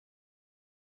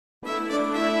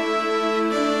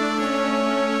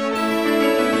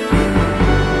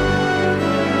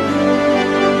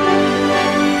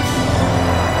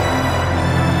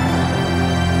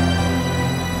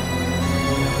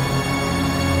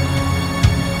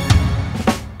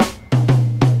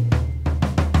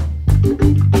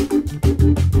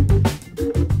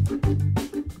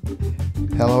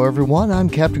everyone, I'm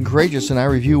Captain Courageous and I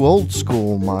review old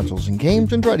school modules and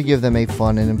games and try to give them a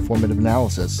fun and informative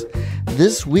analysis.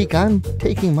 This week I'm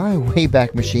taking my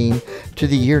Wayback Machine to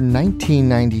the year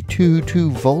 1992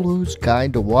 to Volo's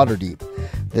Guide to Waterdeep.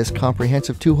 This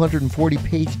comprehensive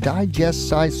 240-page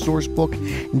digest-sized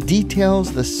sourcebook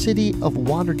details the city of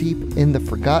Waterdeep in the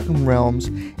Forgotten Realms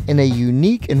in a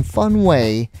unique and fun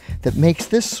way that makes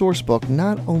this sourcebook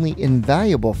not only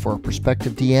invaluable for a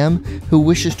prospective DM who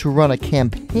wishes to run a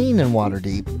campaign in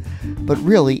Waterdeep, but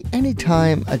really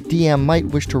anytime a DM might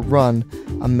wish to run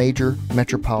a major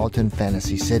metropolitan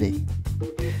fantasy city.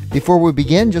 Before we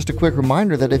begin, just a quick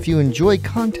reminder that if you enjoy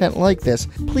content like this,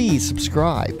 please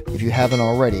subscribe. If you haven't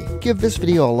already, give this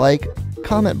video a like,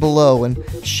 comment below, and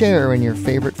share in your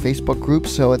favorite Facebook group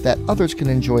so that others can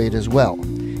enjoy it as well.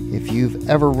 If you've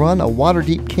ever run a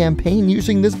Waterdeep campaign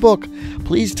using this book,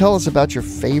 please tell us about your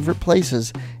favorite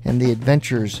places and the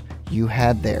adventures you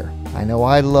had there. I know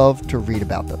I love to read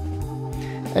about them.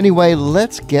 Anyway,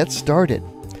 let's get started.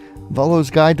 Volo's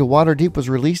Guide to Waterdeep was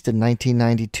released in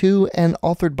 1992 and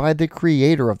authored by the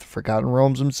creator of the Forgotten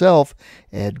Realms himself,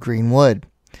 Ed Greenwood.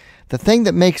 The thing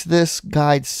that makes this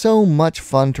guide so much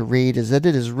fun to read is that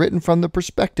it is written from the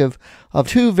perspective of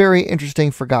two very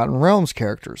interesting Forgotten Realms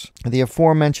characters, the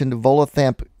aforementioned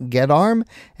Volothamp Gedarm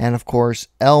and, of course,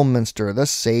 Elminster, the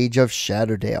Sage of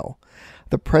Shadowdale.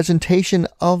 The presentation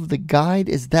of the guide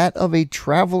is that of a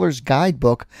traveler's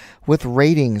guidebook with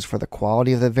ratings for the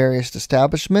quality of the various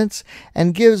establishments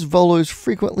and gives Volo's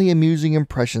frequently amusing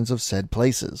impressions of said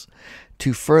places.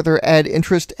 To further add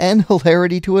interest and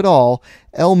hilarity to it all,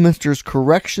 Elminster's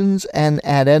corrections and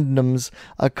addendums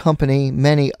accompany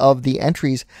many of the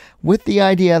entries with the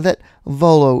idea that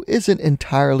Volo isn't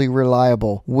entirely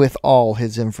reliable with all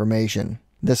his information.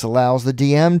 This allows the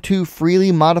DM to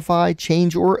freely modify,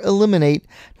 change, or eliminate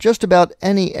just about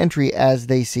any entry as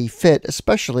they see fit,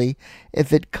 especially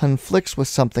if it conflicts with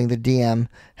something the DM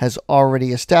has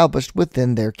already established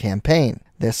within their campaign.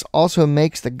 This also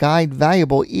makes the guide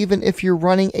valuable even if you're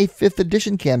running a 5th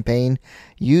edition campaign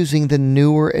using the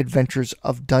newer adventures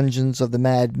of Dungeons of the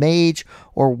Mad Mage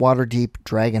or Waterdeep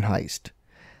Dragon Heist.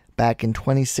 Back in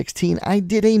 2016, I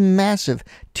did a massive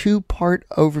 2-part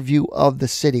overview of the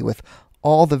city with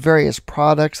all the various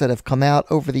products that have come out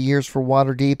over the years for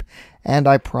Waterdeep, and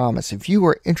I promise if you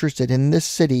are interested in this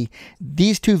city,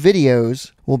 these 2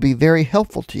 videos will be very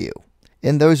helpful to you.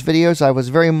 In those videos, I was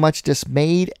very much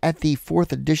dismayed at the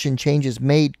 4th edition changes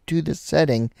made to the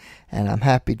setting, and I'm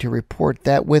happy to report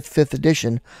that with 5th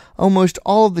edition, almost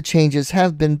all of the changes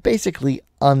have been basically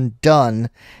undone,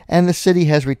 and the city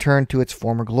has returned to its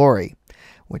former glory,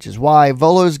 which is why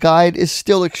Volo's Guide is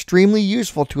still extremely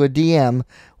useful to a DM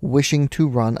wishing to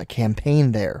run a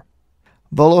campaign there.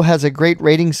 Volo has a great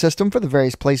rating system for the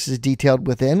various places detailed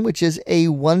within, which is a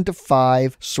 1 to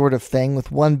 5 sort of thing,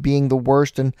 with 1 being the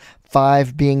worst and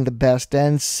 5 being the best,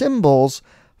 and symbols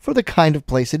for the kind of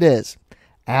place it is.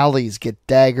 Alleys get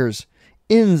daggers,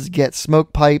 inns get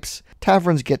smoke pipes,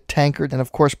 taverns get tankards, and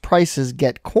of course prices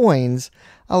get coins,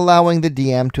 allowing the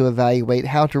DM to evaluate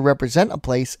how to represent a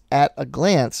place at a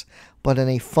glance, but in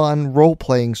a fun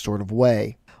role-playing sort of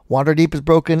way. Waterdeep is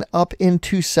broken up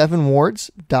into 7 wards: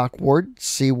 Dock Ward,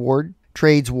 Sea Ward,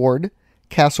 Trades Ward,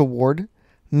 Castle Ward,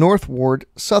 North Ward,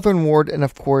 Southern Ward, and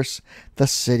of course the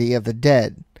City of the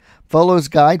Dead. Volo's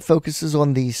Guide focuses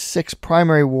on these 6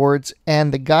 primary wards,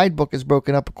 and the guidebook is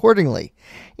broken up accordingly.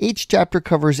 Each chapter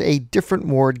covers a different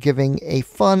ward, giving a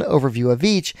fun overview of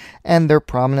each and their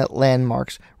prominent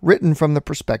landmarks written from the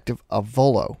perspective of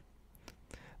Volo.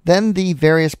 Then the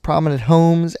various prominent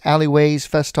homes, alleyways,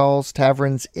 festalls,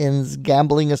 taverns, inns,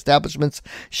 gambling establishments,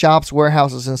 shops,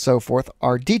 warehouses, and so forth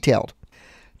are detailed.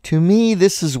 To me,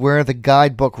 this is where the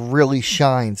guidebook really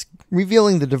shines,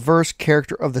 revealing the diverse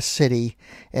character of the city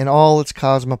in all its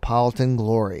cosmopolitan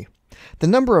glory. The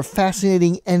number of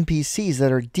fascinating NPCs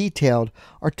that are detailed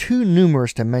are too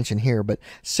numerous to mention here, but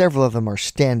several of them are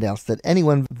standouts that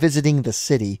anyone visiting the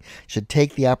city should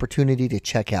take the opportunity to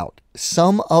check out.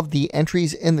 Some of the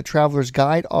entries in the Traveler's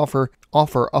Guide offer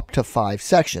up to 5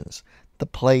 sections: the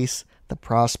place, the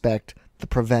prospect, the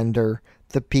provender,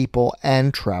 the people,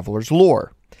 and Traveler's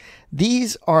Lore.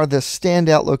 These are the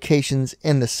standout locations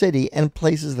in the city and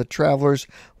places the travelers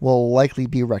will likely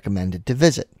be recommended to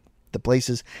visit. The place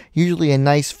is usually a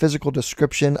nice physical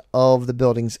description of the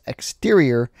building's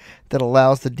exterior that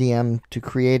allows the DM to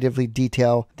creatively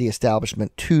detail the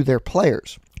establishment to their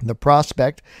players. The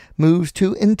prospect moves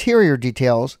to interior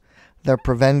details. The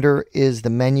provender is the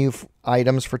menu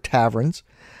items for taverns,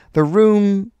 the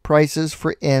room prices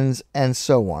for inns, and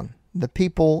so on. the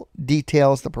people,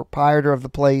 details, the proprietor of the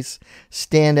place,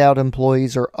 standout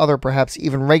employees, or other perhaps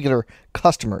even regular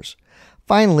customers.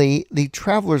 Finally, the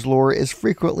traveler's lore is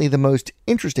frequently the most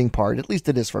interesting part, at least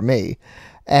it is for me,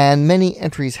 and many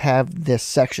entries have this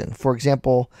section. For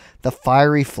example, the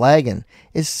Fiery Flagon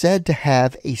is said to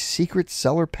have a secret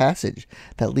cellar passage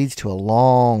that leads to a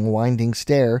long, winding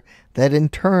stair that in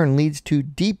turn leads to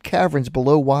deep caverns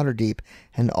below Waterdeep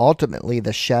and ultimately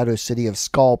the shadow city of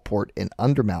Skullport in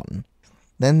Undermountain.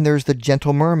 Then there's the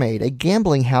Gentle Mermaid, a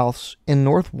gambling house in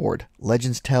Northward.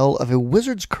 Legends tell of a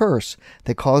wizard's curse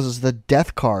that causes the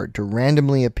death card to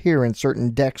randomly appear in certain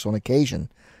decks on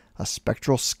occasion. A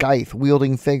spectral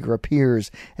scythe-wielding figure appears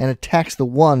and attacks the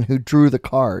one who drew the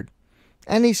card.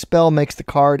 Any spell makes the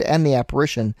card and the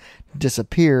apparition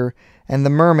disappear, and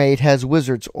the mermaid has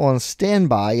wizards on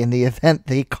standby in the event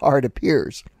the card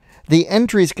appears. The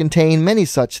entries contain many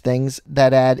such things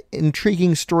that add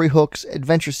intriguing story hooks,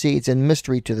 adventure seeds, and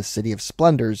mystery to the City of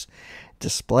Splendors,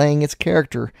 displaying its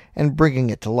character and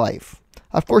bringing it to life.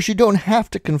 Of course, you don't have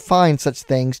to confine such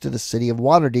things to the City of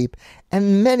Waterdeep,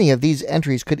 and many of these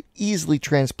entries could easily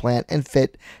transplant and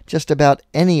fit just about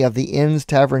any of the inns,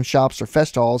 taverns, shops, or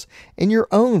fest halls in your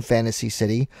own fantasy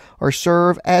city, or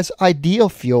serve as ideal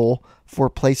fuel for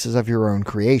places of your own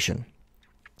creation.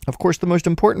 Of course, the most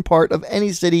important part of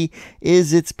any city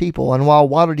is its people, and while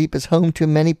Waterdeep is home to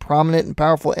many prominent and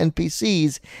powerful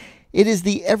NPCs, it is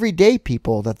the everyday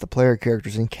people that the player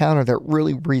characters encounter that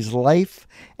really breathes life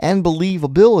and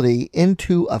believability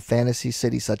into a fantasy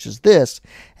city such as this,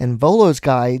 and Volo's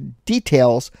guide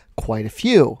details quite a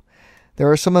few.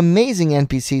 There are some amazing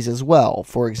NPCs as well.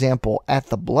 For example, at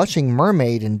the Blushing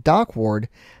Mermaid in Dockward,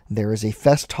 there is a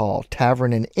fest hall,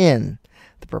 tavern, and inn.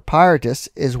 The proprietress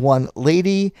is one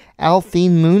Lady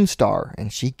Althene Moonstar,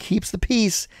 and she keeps the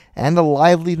peace and the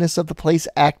liveliness of the place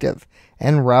active,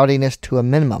 and rowdiness to a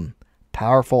minimum.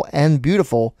 Powerful and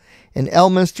beautiful, in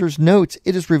Elminster's notes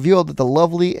it is revealed that the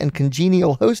lovely and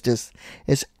congenial hostess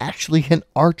is actually an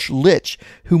arch-lich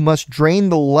who must drain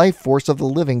the life force of the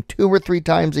living 2 or 3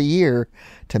 times a year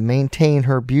to maintain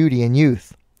her beauty and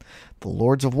youth. The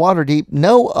Lords of Waterdeep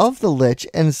know of the Lich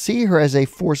and see her as a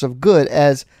force of good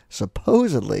as,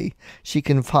 supposedly, she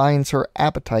confines her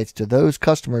appetites to those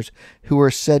customers who are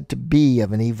said to be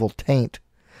of an evil taint.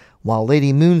 While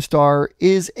Lady Moonstar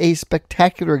is a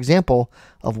spectacular example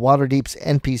of Waterdeep's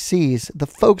NPCs, the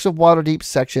Folks of Waterdeep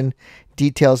section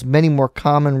details many more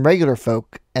common regular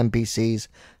folk NPCs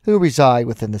who reside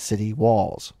within the city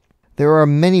walls. There are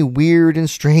many weird and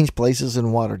strange places in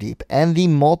Waterdeep, and the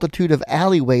multitude of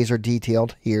alleyways are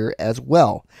detailed here as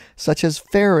well, such as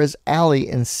Farah's Alley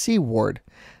in Seaward,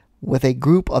 with a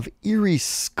group of eerie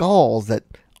skulls that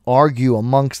argue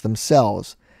amongst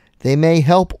themselves. They may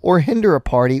help or hinder a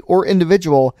party or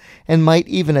individual, and might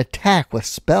even attack with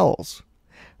spells.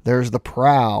 There's the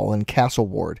Prow in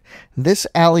Castleward. This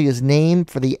alley is named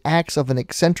for the acts of an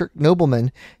eccentric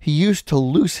nobleman who used to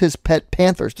loose his pet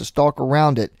panthers to stalk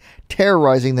around it,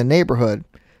 terrorizing the neighborhood,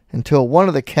 until one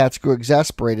of the cats grew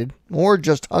exasperated, or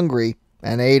just hungry,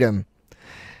 and ate him.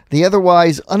 The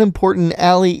otherwise unimportant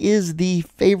alley is the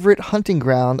favorite hunting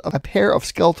ground of a pair of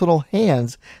skeletal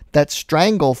hands that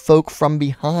strangle folk from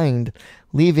behind,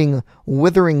 leaving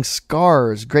withering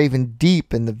scars graven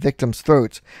deep in the victims'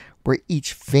 throats, where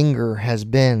each finger has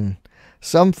been.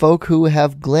 Some folk who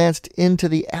have glanced into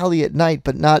the alley at night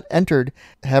but not entered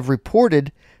have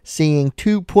reported seeing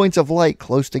 2 points of light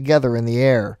close together in the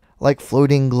air, like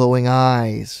floating glowing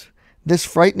eyes. This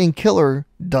frightening killer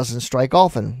doesn't strike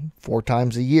often, 4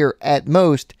 times a year at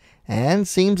most, and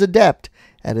seems adept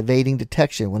at evading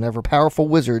detection whenever powerful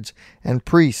wizards and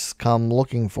priests come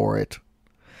looking for it.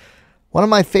 One of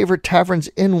my favorite taverns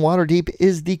in Waterdeep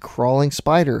is the Crawling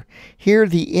Spider. Here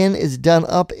the inn is done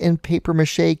up in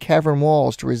papier-mâché cavern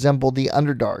walls to resemble the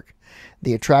Underdark.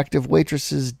 The attractive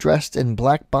waitresses dressed in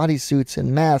black bodysuits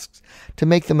and masks to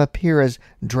make them appear as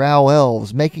drow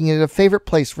elves, making it a favorite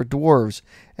place for dwarves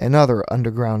and other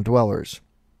underground dwellers.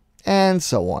 And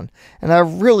so on. And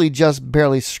I've really just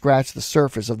barely scratched the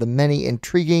surface of the many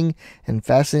intriguing and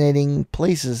fascinating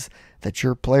places that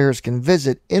your players can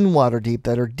visit in Waterdeep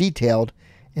that are detailed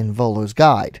in Volo's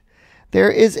guide. There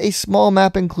is a small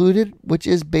map included, which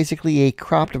is basically a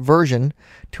cropped version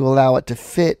to allow it to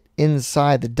fit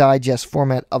inside the digest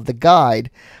format of the guide,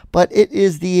 but it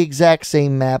is the exact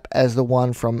same map as the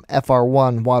one from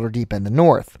FR1 Waterdeep in the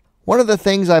North. One of the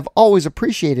things I've always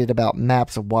appreciated about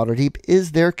maps of Waterdeep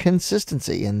is their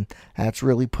consistency, and that's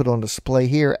really put on display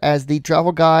here as the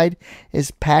travel guide is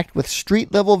packed with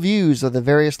street-level views of the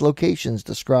various locations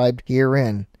described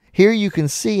herein. Here you can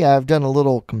see I've done a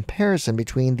little comparison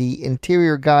between the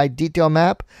interior guide detail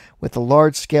map with the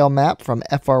large scale map from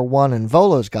FR1 and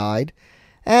Volo's guide,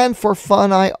 and for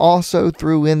fun I also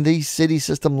threw in the city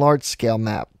system large scale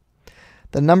map.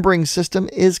 The numbering system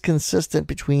is consistent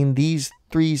between these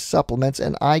three supplements,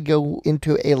 and I go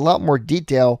into a lot more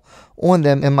detail on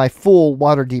them in my full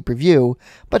Waterdeep review,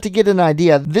 but to get an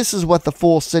idea, this is what the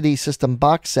full city system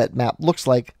box set map looks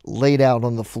like laid out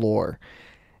on the floor.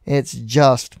 It's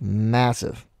just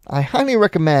massive. I highly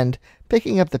recommend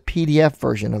picking up the PDF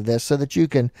version of this so that you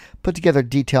can put together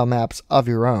detail maps of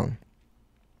your own.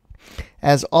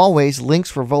 As always,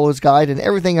 links for Volo's guide and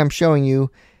everything I'm showing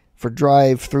you for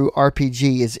Drive-Thru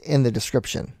RPG is in the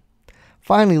description.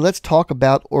 Finally, let's talk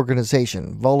about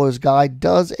organization. Volo's guide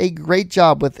does a great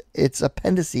job with its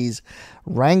appendices,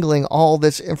 wrangling all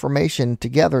this information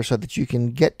together so that you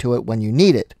can get to it when you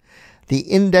need it. The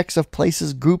index of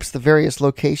places groups the various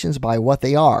locations by what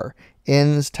they are: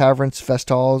 inns, taverns, fest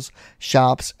halls,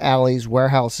 shops, alleys,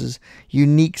 warehouses,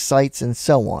 unique sites, and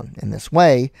so on. In this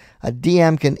way, a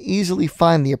DM can easily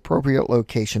find the appropriate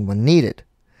location when needed.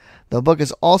 The book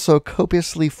is also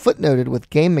copiously footnoted with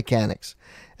game mechanics,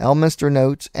 Elminster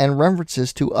notes, and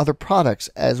references to other products,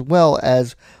 as well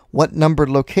as what numbered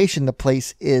location the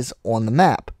place is on the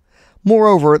map.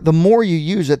 Moreover, the more you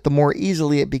use it, the more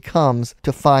easily it becomes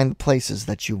to find the places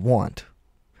that you want.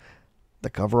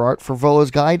 The cover art for Volo's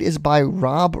guide is by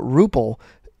Rob Ruppel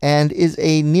and is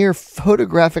a near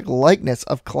photographic likeness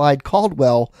of Clyde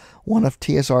Caldwell, one of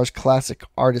TSR's classic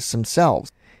artists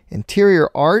themselves. Interior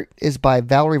art is by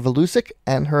Valerie Valusic,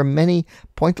 and her many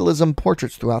pointillism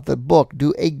portraits throughout the book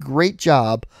do a great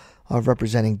job of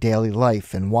representing daily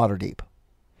life in Waterdeep.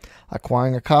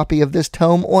 Acquiring a copy of this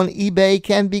tome on eBay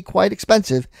can be quite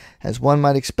expensive, as one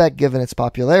might expect given its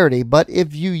popularity, but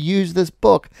if you use this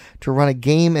book to run a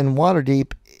game in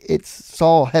Waterdeep, it's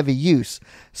all heavy use,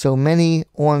 so many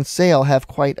on sale have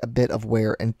quite a bit of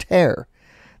wear and tear.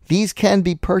 These can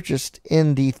be purchased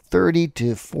in the $30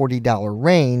 to $40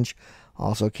 range.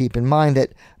 Also keep in mind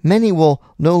that many will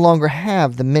no longer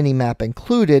have the mini-map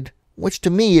included, which to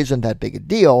me isn't that big a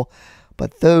deal,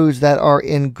 but those that are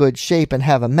in good shape and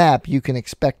have a map, you can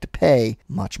expect to pay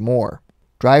much more.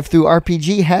 Drive-Thru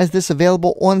RPG has this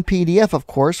available on PDF, of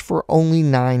course, for only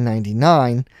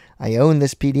 $9.99. I own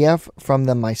this PDF from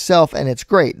them myself, and it's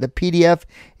great. The PDF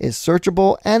is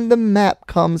searchable, and the map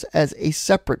comes as a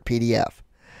separate PDF.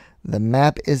 The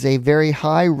map is a very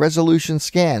high-resolution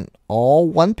scan, all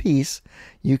one piece.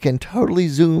 You can totally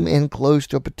zoom in close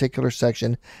to a particular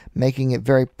section, making it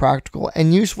very practical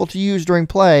and useful to use during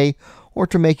play or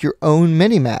to make your own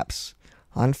mini-maps.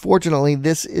 Unfortunately,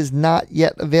 this is not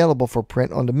yet available for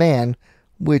print on demand,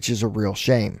 which is a real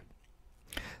shame.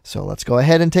 So let's go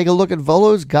ahead and take a look at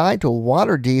Volo's Guide to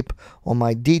Waterdeep on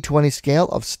my D20 scale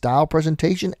of style,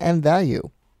 presentation, and value.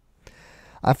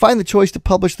 I find the choice to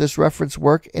publish this reference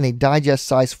work in a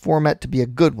digest-size format to be a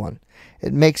good one.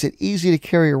 It makes it easy to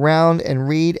carry around and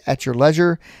read at your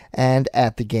leisure and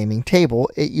at the gaming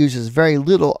table. It uses very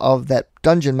little of that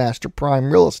Dungeon Master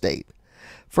Prime real estate.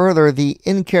 Further, the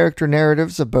in-character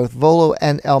narratives of both Volo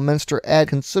and Elminster add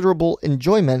considerable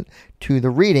enjoyment to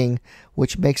the reading,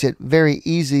 which makes it very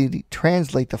easy to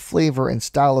translate the flavor and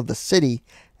style of the city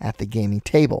at the gaming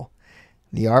table.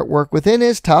 The artwork within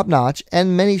is top-notch,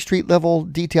 and many street-level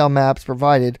detail maps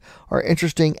provided are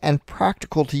interesting and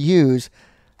practical to use.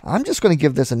 I'm just going to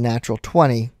give this a natural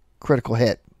 20, critical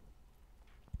hit.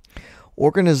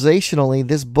 Organizationally,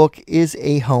 this book is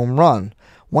a home run.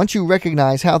 Once you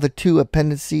recognize how the two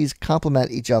appendices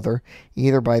complement each other,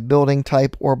 either by building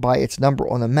type or by its number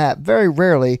on the map, very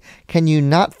rarely can you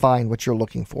not find what you're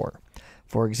looking for.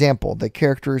 For example, the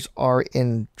characters are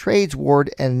in Trades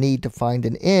Ward and need to find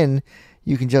an inn.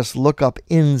 You can just look up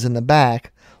inns in the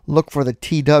back, look for the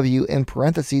TW in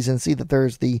parentheses, and see that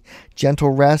there's the Gentle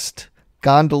Rest,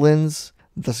 Gondolins,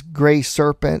 the Grey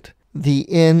Serpent, the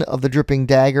Inn of the Dripping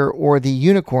Dagger, or the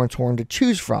Unicorn's Horn to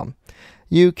choose from.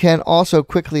 You can also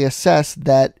quickly assess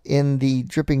that in the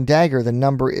Dripping Dagger, the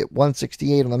number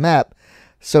 168 on the map,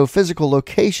 so physical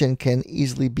location can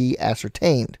easily be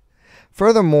ascertained.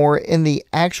 Furthermore, in the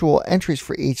actual entries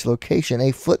for each location,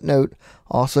 a footnote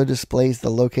also displays the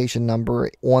location number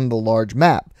on the large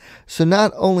map. So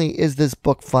not only is this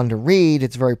book fun to read,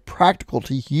 it's very practical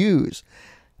to use.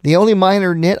 The only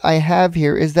minor nit I have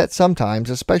here is that sometimes,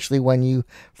 especially when you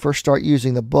first start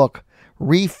using the book,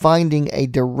 refinding a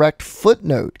direct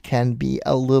footnote can be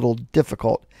a little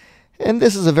difficult. And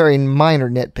this is a very minor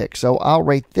nitpick, so I'll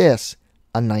rate this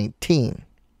a 19.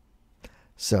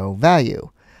 So,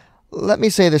 value. Let me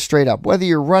say this straight up. Whether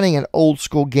you're running an old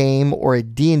school game or a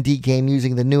D&D game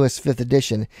using the newest 5th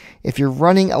edition, if you're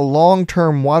running a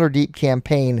long-term Waterdeep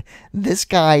campaign, this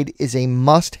guide is a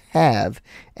must-have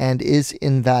and is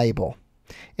invaluable.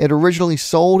 It originally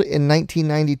sold in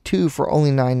 1992 for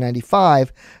only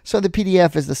 $9.95, so the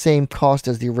PDF is the same cost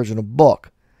as the original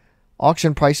book.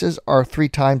 Auction prices are 3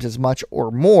 times as much or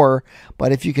more,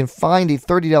 but if you can find a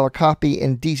 $30 copy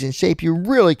in decent shape, you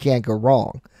really can't go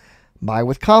wrong. Buy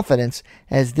with confidence,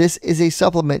 as this is a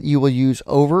supplement you will use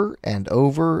over and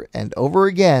over and over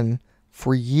again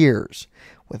for years,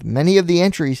 with many of the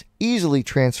entries easily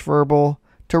transferable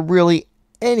to really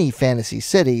any fantasy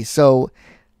city, so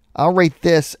I'll rate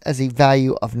this as a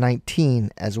value of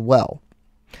 19 as well,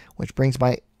 which brings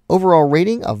my overall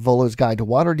rating of Volo's Guide to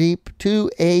Waterdeep to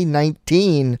a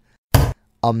 19.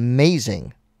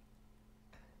 Amazing.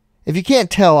 If you can't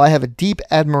tell, I have a deep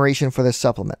admiration for this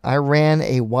supplement. I ran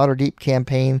a Waterdeep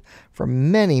campaign for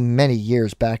many, many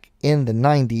years back in the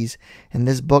 90s, and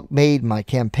this book made my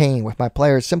campaign, with my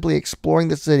players simply exploring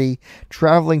the city,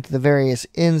 traveling to the various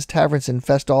inns, taverns, and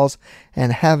festivals,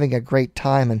 and having a great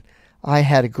time, and I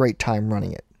had a great time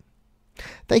running it.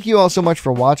 Thank you all so much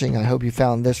for watching. I hope you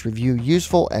found this review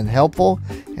useful and helpful.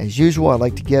 As usual, I'd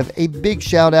like to give a big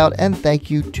shout out and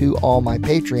thank you to all my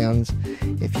Patreons.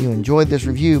 If you enjoyed this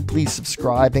review, please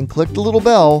subscribe and click the little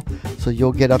bell so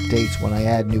you'll get updates when I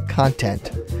add new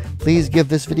content. Please give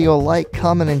this video a like,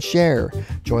 comment, and share.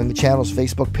 Join the channel's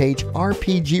Facebook page,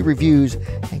 RPG Reviews,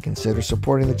 and consider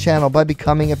supporting the channel by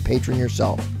becoming a patron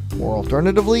yourself. Or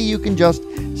alternatively, you can just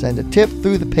send a tip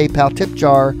through the PayPal tip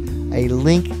jar. A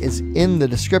link is in the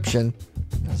description.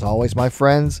 As always, my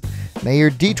friends, may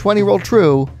your D20 roll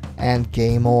true and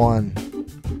game on.